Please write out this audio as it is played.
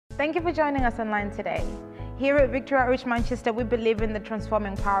Thank you for joining us online today. Here at Victory Outreach Manchester, we believe in the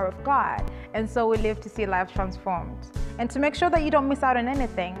transforming power of God, and so we live to see lives transformed. And to make sure that you don't miss out on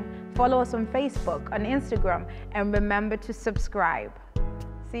anything, follow us on Facebook, on Instagram, and remember to subscribe.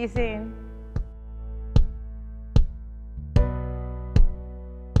 See you soon.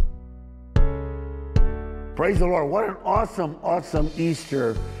 Praise the Lord. What an awesome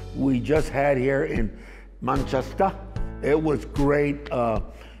Easter we just had here in Manchester. It was great.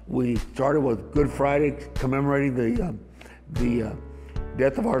 We started with Good Friday, commemorating the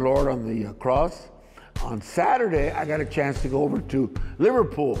death of our Lord on the cross. On Saturday, I got a chance to go over to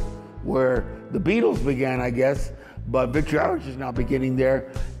Liverpool, where the Beatles began, I guess, but Victory Outreach is now beginning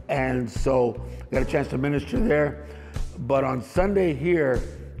there. And so I got a chance to minister there. But on Sunday here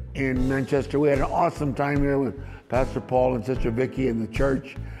in Manchester, we had an awesome time here with Pastor Paul and Sister Vicky in the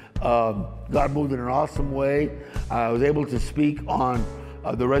church. God moved in an awesome way. I was able to speak on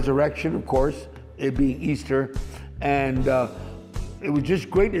the resurrection, of course, it being Easter. And it was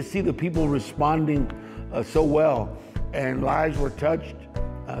just great to see the people responding so well. And lives were touched,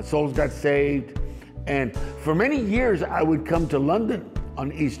 souls got saved. And for many years, I would come to London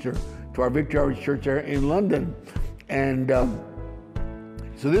on Easter, to our Victory Outreach Church there in London. And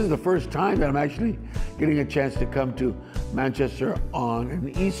so this is the first time that I'm actually getting a chance to come to Manchester on an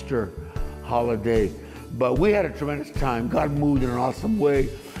Easter holiday. But we had a tremendous time. God moved in an awesome way.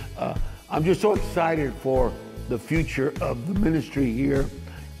 I'm just so excited for the future of the ministry here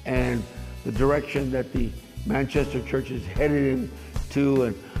and the direction that the Manchester Church is headed into,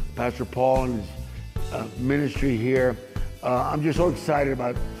 and Pastor Paul and his ministry here. I'm just so excited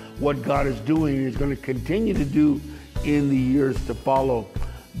about what God is doing and is going to continue to do in the years to follow.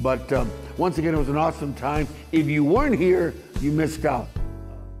 But once again, it was an awesome time. If you weren't here, you missed out.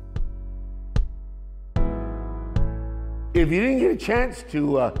 If you didn't get a chance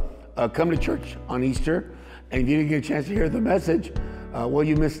to come to church on Easter, and you didn't get a chance to hear the message, well,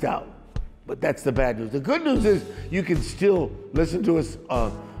 you missed out. But that's the bad news. The good news is you can still listen to us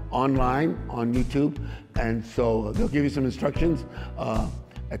online on YouTube, and so they'll give you some instructions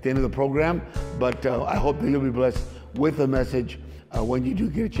at the end of the program. But I hope that you'll be blessed with the message when you do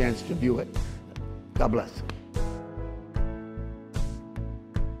get a chance to view it. God bless.